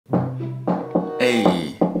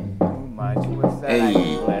Hey. Too much. What's that?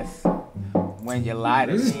 Hey. Bless. When you lie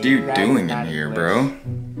to me. What is this dude doing in here, bro?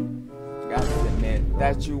 Gotta admit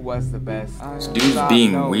that you was the best. This dude's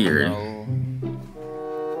being weird.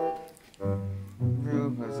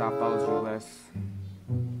 Real, cause I followed you less.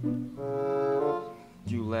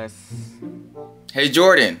 You less. Hey,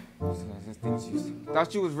 Jordan.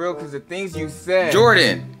 Thought you was real cause the things you said.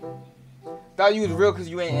 Jordan. Thought you was real cause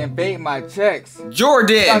you ain't invade my checks.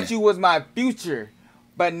 Jordan. Thought you was my future.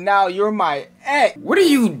 But now you're my ex. What are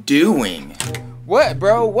you doing? What,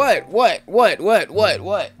 bro? What? What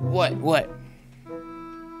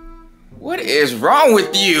is wrong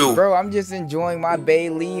with you? Bro, I'm just enjoying my Bay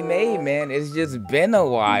Lee May, man. It's just been a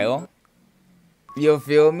while. You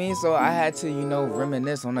feel me? So I had to, you know,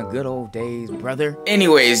 reminisce on the good old days, brother.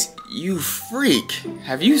 Anyways, you freak.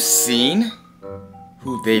 Have you seen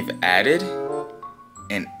who they've added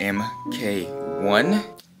in MK1?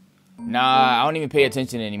 Nah, I don't even pay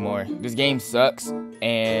attention anymore. This game sucks,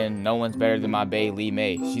 and no one's better than my Bay Lee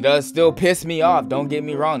May. She does still piss me off, don't get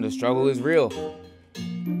me wrong. The struggle is real.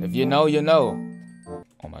 If you know, you know.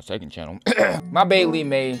 On my second channel, my Bay Lee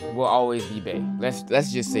May will always be Bay.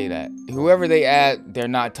 Let's just say that. Whoever they add, they're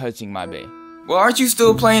not touching my Bay. Well, aren't you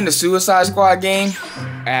still playing the Suicide Squad game?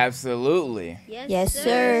 Absolutely. Yes,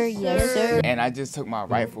 sir. Yes, sir. And I just took my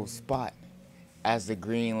rightful spot as the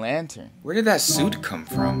Green Lantern. Where did that suit come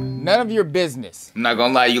from? None of your business. I'm not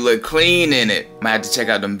gonna lie, you look clean in it. Might have to check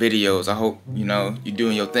out them videos. I hope, you know, you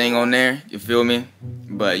doing your thing on there. You feel me?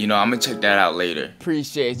 But, you know, I'm gonna check that out later.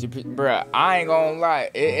 Appreciate you, bruh. I ain't gonna lie.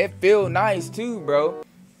 It feel nice, too, bro.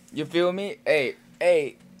 You feel me? Hey.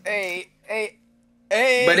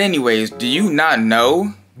 But anyways, do you not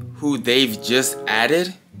know who they've just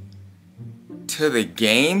added to the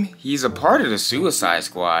game? He's a part of the Suicide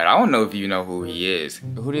Squad. I don't know if you know who he is.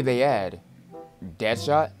 Who did they add?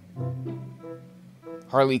 Deadshot?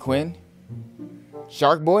 Harley Quinn?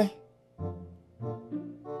 Shark Boy?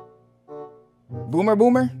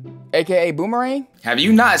 Boomer? AKA Boomerang? Have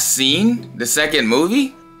you not seen the second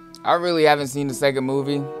movie? I really haven't seen the second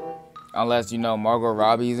movie. Unless, you know, Margot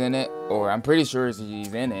Robbie's in it. Or I'm pretty sure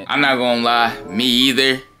she's in it. I'm not gonna lie, me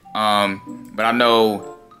either. But I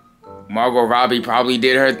know Margot Robbie probably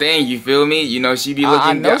did her thing, you feel me? You know, she be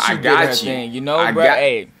looking good. I got you. Thing, you know, bro.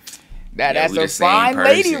 Hey, that's a fine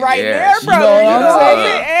lady right there, bro. You know what I'm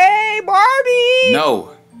saying? Hey, Barbie!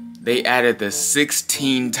 No, they added the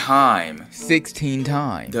 16 time. 16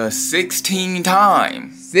 time. The 16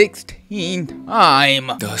 time. 16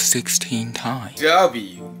 time. The 16 time.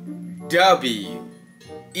 WWE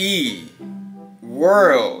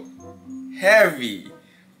World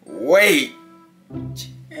Heavyweight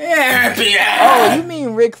Champion. Oh, you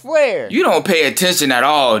mean Ric Flair? You don't pay attention at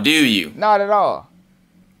all, do you? Not at all.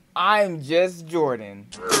 I'm just Jordan.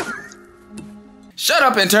 Shut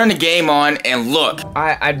up and turn the game on and look.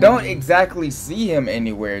 I don't exactly see him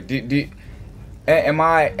anywhere. Am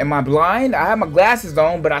I blind? I have my glasses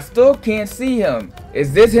on, but I still can't see him.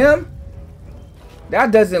 Is this him?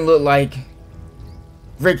 That doesn't look like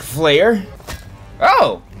Ric Flair.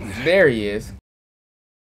 Oh, there he is.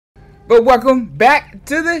 But welcome back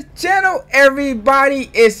to the channel, everybody.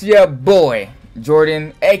 It's your boy,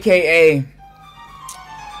 Jordan, aka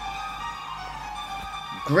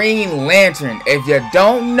Green Lantern. If you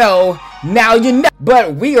don't know, now you know.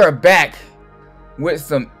 But we are back with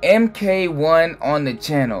some MK1 on the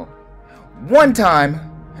channel. One time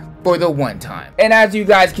for the one time. And as you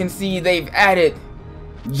guys can see, they've added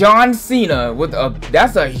John Cena with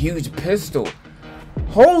that's a huge pistol.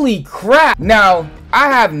 Holy crap. Now, I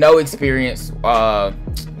have no experience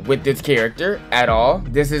with this character at all.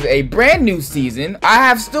 This is a brand new season. I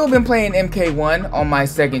have still been playing MK1 on my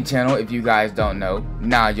second channel. If you guys don't know,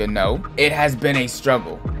 now you know. It has been a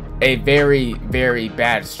struggle. A very, very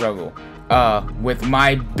bad struggle. With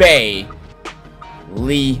my Bay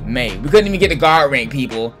Lee May. We couldn't even get the guard rank,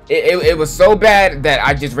 people. It was so bad that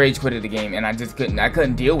I just rage quitted the game and I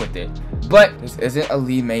couldn't deal with it. But this isn't a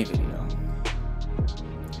Lee May video.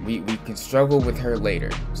 We can struggle with her later,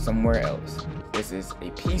 somewhere else. This is a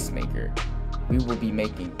Peacemaker. We will be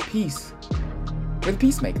making peace with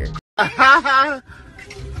Peacemaker.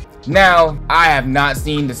 Now, I have not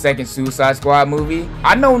seen the second Suicide Squad movie.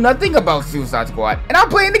 I know nothing about Suicide Squad, and I'm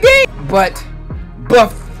playing the game. But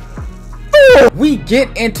before we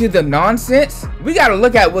get into the nonsense, we gotta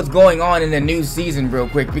look at what's going on in the new season real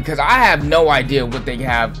quick, because I have no idea what they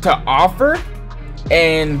have to offer.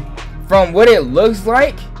 And from what it looks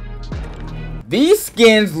like, these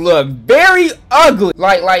skins look very ugly.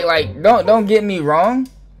 Like, don't get me wrong.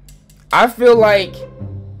 I feel like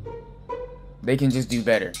they can just do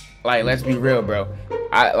better. Like, let's be real, bro.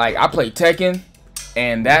 I play Tekken,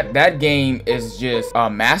 and that game is just a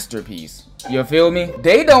masterpiece. You feel me?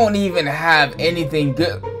 They don't even have anything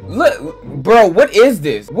good. Look, bro, what is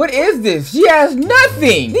this? What is this? She has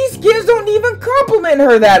nothing. These skins don't even compliment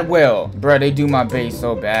her that well. Bro, they do my base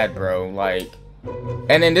so bad, bro. Like,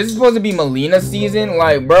 and then this is supposed to be Melina season.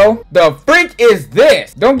 Like, bro, the freak is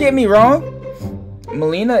this? Don't get me wrong.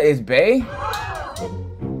 Melina is bae.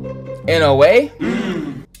 In a way.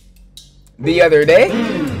 The other day.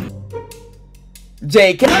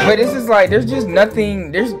 JK. But this is like, there's just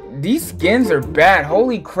nothing. These skins are bad.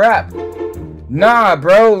 Holy crap. Nah,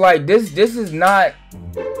 bro. Like, this is not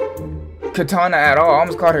Katana at all. I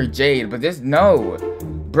almost called her Jade. But this, no.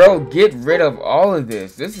 Bro, get rid of all of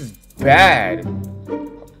this. This is bad.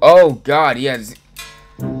 Oh, God. Yes.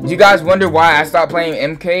 You guys wonder why I stopped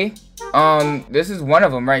playing MK? This is one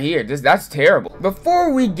of them right here. That's terrible.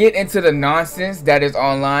 Before we get into the nonsense that is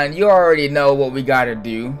online, you already know what we gotta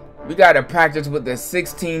do. We gotta practice with the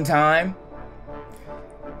 16 time.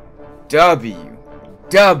 Peacemaker.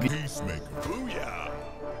 Booyah.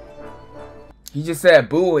 He just said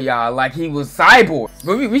booyah like he was cyborg.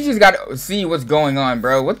 But we just gotta see what's going on,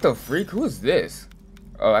 bro. What the freak? Who is this?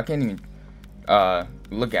 Oh, I can't even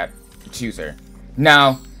look at choose her.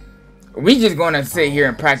 Now, we just gonna sit here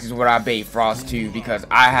and practice with our bae Frost 2 because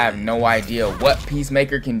I have no idea what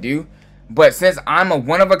Peacemaker can do. But since I'm a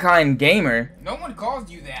one-of-a-kind gamer, No one calls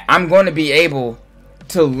you that. I'm going to be able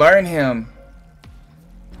to learn him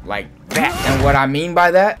like that. And what I mean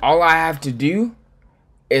by that, all I have to do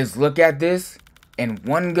is look at this in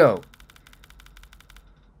one go.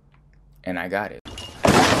 And I got it.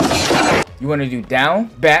 You want to do down,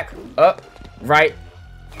 back, up, right,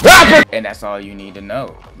 and that's all you need to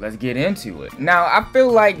know. Let's get into it. Now, I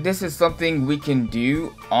feel like this is something we can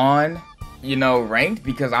do on, you know, ranked,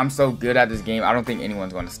 because I'm so good at this game. I don't think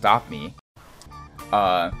anyone's going to stop me.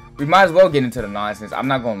 We might as well get into the nonsense. I'm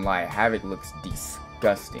not going to lie. Havoc looks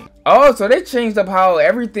disgusting. Oh, so they changed up how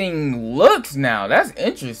everything looks now. That's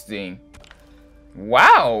interesting.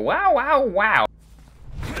 Wow, wow, wow, wow.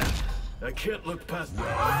 I can't look past.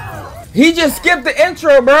 He just skipped the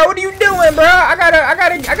intro, bro. What are you doing, bro? I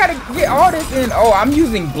gotta get all this in. Oh, I'm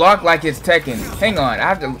using block like it's Tekken. Hang on, I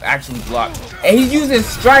have to actually block. And he's using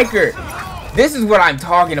striker. This is what I'm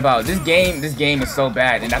talking about. This game is so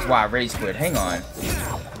bad, and that's why I rage quit. Hang on.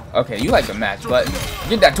 Okay, you like the match button.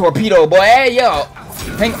 Get that torpedo, boy. Hey, yo.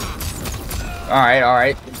 Hang on.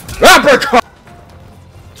 Alright. Uppercut!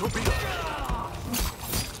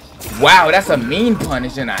 Wow, that's a mean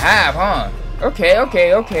punish and a half, huh?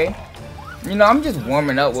 Okay. You know, I'm just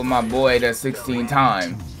warming up with my boy the 16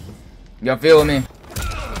 time. Y'all feel me?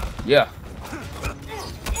 Yeah.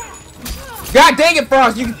 God dang it,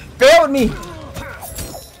 Frost, you failed me.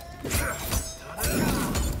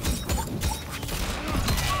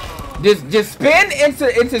 Just spin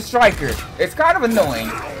into striker. It's kind of annoying.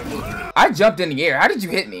 I jumped in the air. How did you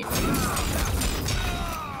hit me?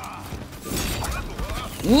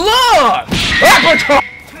 Look!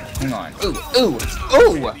 Hang on. Ooh.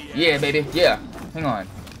 Yeah, baby. Yeah. Hang on.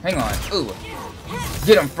 Ooh.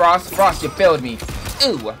 Get him, Frost. Frost, you failed me.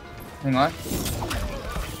 Ooh. Hang on.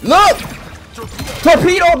 Look!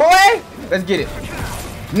 Torpedo, boy! Let's get it.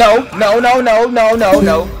 No.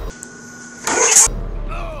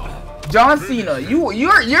 John Cena,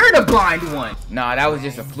 you're the blind one. Nah, that was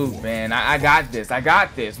just a fluke, man. I got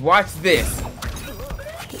this. Watch this.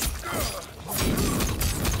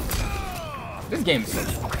 This game is so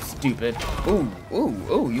stupid. Ooh,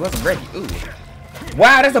 you wasn't ready. Ooh.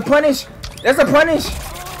 Wow, that's a punish.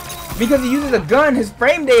 Because he uses a gun, his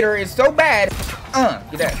frame data is so bad.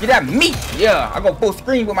 Get that meat. Yeah, I go full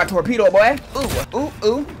screen with my torpedo, boy.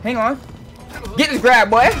 Ooh. Hang on. Get this grab,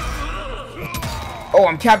 boy. Oh,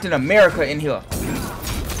 I'm Captain America in here.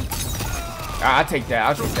 I'll take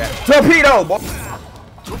that. Torpedo, boy.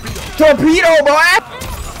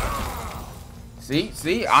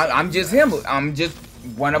 See, I'm just him. I'm just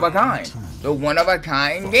one of a kind. The one of a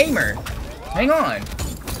kind gamer. Hang on.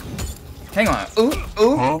 Ooh.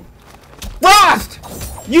 Huh? Frost!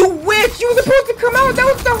 You witch! You were supposed to come out. That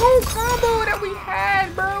was the whole combo that we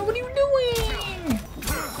had, bro. What are you doing?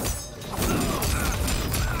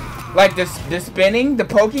 Like the spinning, the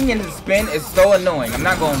poking, and the spin is so annoying. I'm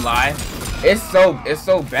not gonna lie. It's so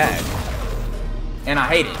bad, and I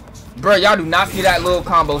hate it. Bro, y'all do not see that little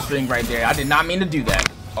combo string right there. I did not mean to do that.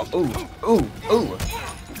 Oh, ooh.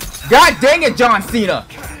 God dang it, John Cena.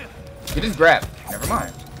 Get his grab. Never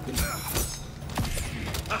mind.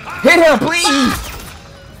 Hit him, please.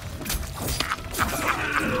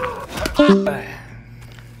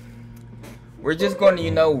 we're just going to,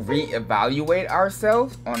 you know, reevaluate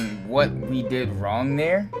ourselves on what we did wrong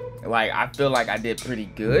there. Like, I feel like I did pretty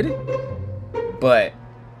good, but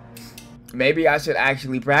maybe I should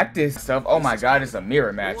actually practice stuff. Oh my god, it's a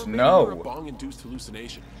mirror match. No.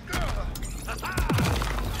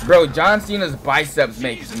 Bro, John Cena's biceps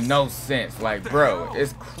makes no sense. Like, bro,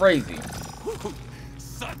 it's crazy.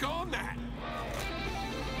 Suck on that.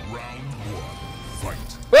 Round one, fight.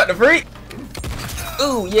 What the freak?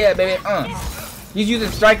 Ooh, yeah, baby. He's using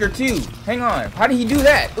Striker too. Hang on. How did he do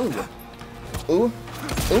that? Ooh. Ooh.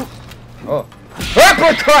 Ooh. Oh.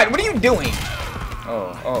 Uppercut! What are you doing?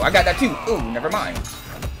 Oh, I got that too. Ooh, never mind.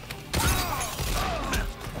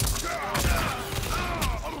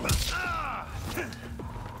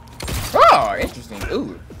 Oh, interesting.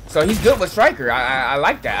 Ooh. So he's good with Striker. I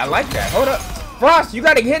like that. I like that. Hold up. Frost, you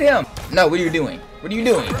gotta hit him. No, what are you doing? What are you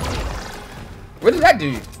doing? What does that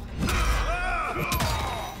do?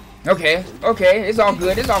 Okay, okay, it's all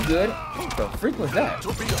good, it's all good. What the freak was that?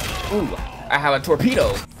 Ooh, I have a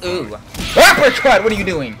torpedo. Ooh. Uppercut! What are you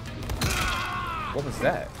doing? What was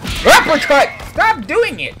that? Uppercut! Stop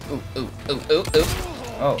doing it! Ooh, ooh, ooh, ooh, ooh.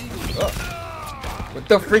 Oh, oh. What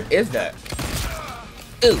the freak is that?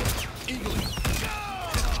 Ooh.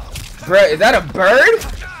 Bruh, is that a bird?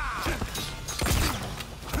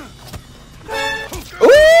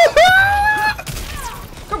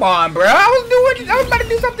 Come on, bro. I was about to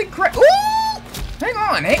do something crazy. Ooh! Hang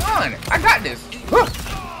on. I got this.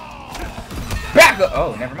 Back up.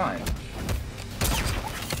 Oh, never mind.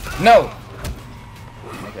 No.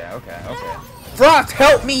 Okay. Frost,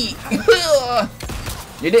 help me.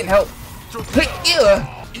 You didn't help.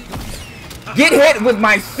 Get hit with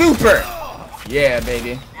my super. Yeah,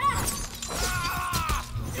 baby.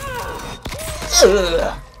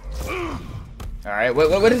 All right.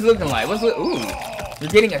 What is it looking like? What's it? Ooh. You're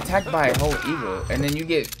getting attacked by a whole eagle, and then you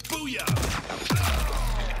get...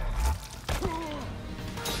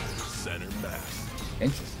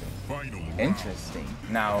 Interesting.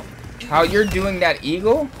 Now, how you're doing that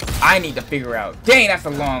eagle, I need to figure out. Dang, that's a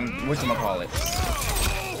long... whatchamacallit.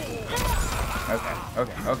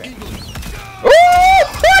 Okay. Ooh!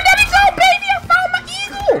 There we go, baby! I found my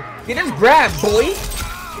eagle! Get this grab, boy!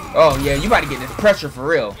 Oh, yeah, you about to get this pressure for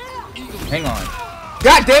real. Hang on.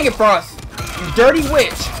 God dang it, Frost! You dirty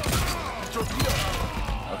witch!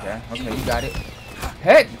 Okay, you got it.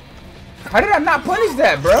 Heck! How did I not punish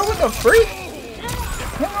that, bro? What the freak?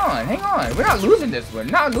 Hang on. We're not losing this one.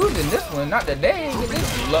 Not today. Get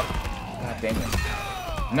this look. God dang it.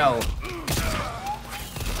 No.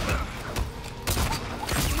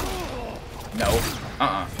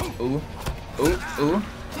 Ooh.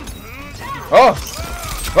 Oh!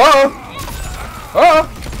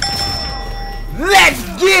 Let's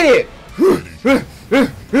get it!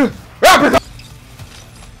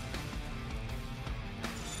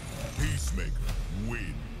 Peacemaker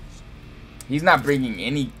wins. He's not bringing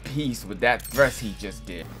any peace with that thrust he just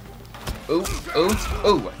did. Ooh.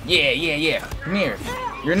 Yeah. Come here.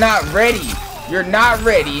 You're not ready,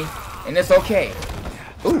 and it's okay.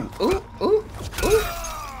 Ooh.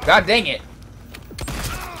 God dang it.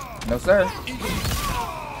 No, sir.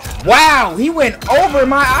 Wow, he went over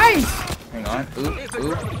my ice. Hang on.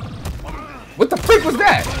 Ooh. What the freak was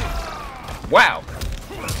that? Wow.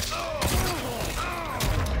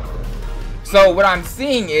 So what I'm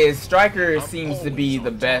seeing is Striker seems to be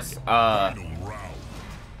the best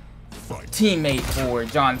teammate for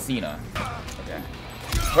John Cena. Okay.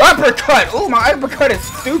 Uppercut! Ooh, my uppercut is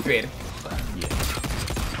stupid. Yeah.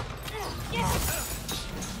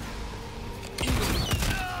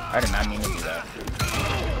 I did not mean to do that.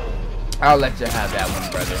 I'll let you have that one,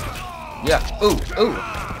 brother. Yeah. Ooh.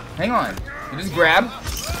 Hang on. You just grab.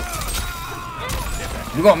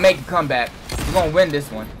 You're gonna make a comeback. You're gonna win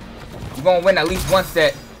this one. You're gonna win at least one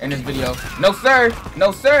set in this video. No, sir.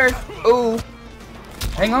 Ooh.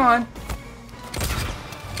 Hang on.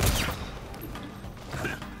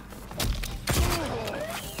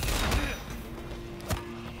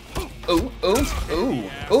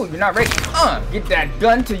 Ooh, you're not ready. Get that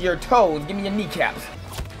gun to your toes. Give me your kneecaps.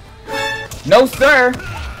 No, sir.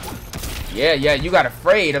 Yeah, you got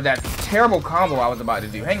afraid of that terrible combo I was about to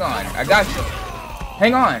do. Hang on, I got you.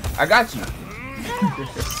 I got you.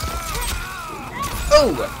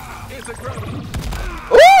 Ooh!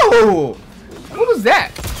 What was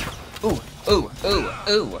that? Ooh.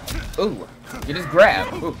 You just grab.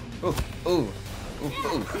 Ooh.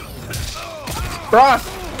 Frost,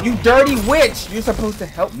 you dirty witch! You're supposed to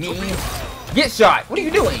help me. Get shot. What are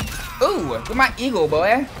you doing? Ooh, with my eagle,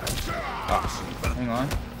 boy. Oh, shoot. Hang on.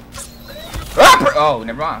 Oh,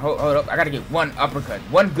 never mind. Hold up. I gotta get one uppercut.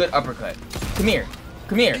 One good uppercut. Come here.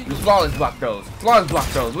 Come here. You flawless block those. Flawless block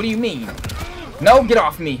those. What do you mean? No, get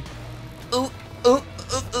off me. Ooh, ooh,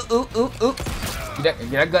 ooh, ooh, ooh, ooh. Get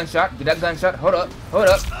that gunshot. Get that gunshot. Hold up. Hold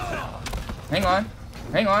up. Hang on.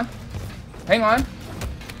 Hang on. Hang on.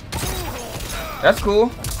 That's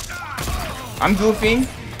cool. I'm goofing.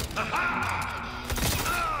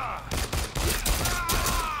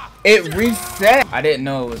 It reset. I didn't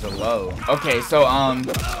know it was a low. Okay, so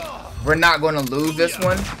we're not gonna lose this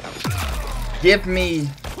one. Give me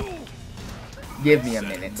a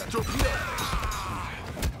minute.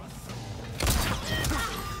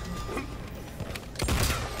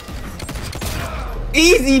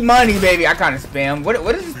 Easy money, baby. I kind of spam. What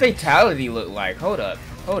does this fatality look like? Hold up.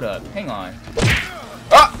 Hold up. Hang on.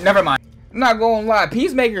 Oh, never mind. I'm not gonna lie.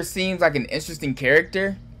 Peacemaker seems like an interesting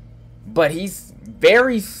character, but he's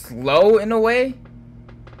very slow in a way.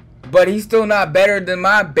 But he's still not better than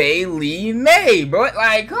my Bailey May, bro.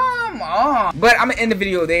 Like, come on. But I'm gonna end the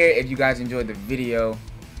video there. If you guys enjoyed the video,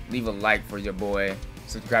 leave a like for your boy.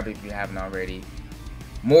 Subscribe if you haven't already.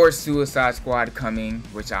 More Suicide Squad coming,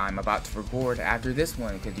 which I'm about to record after this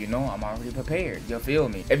one, because you know I'm already prepared. You feel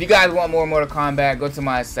me? If you guys want more Mortal Kombat, go to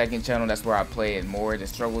my second channel. That's where I play it more. The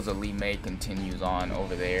struggles of Lee May continues on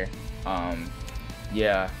over there.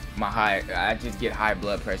 Yeah, I just get high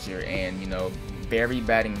blood pressure and, you know, very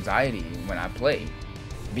bad anxiety when I play,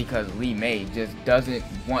 because Lee May just doesn't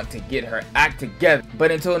want to get her act together.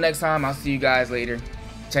 But until next time, I'll see you guys later.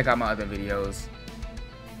 Check out my other videos.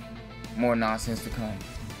 More nonsense to come.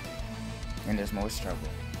 And there's more struggle.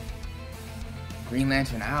 Green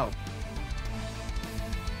Lantern out.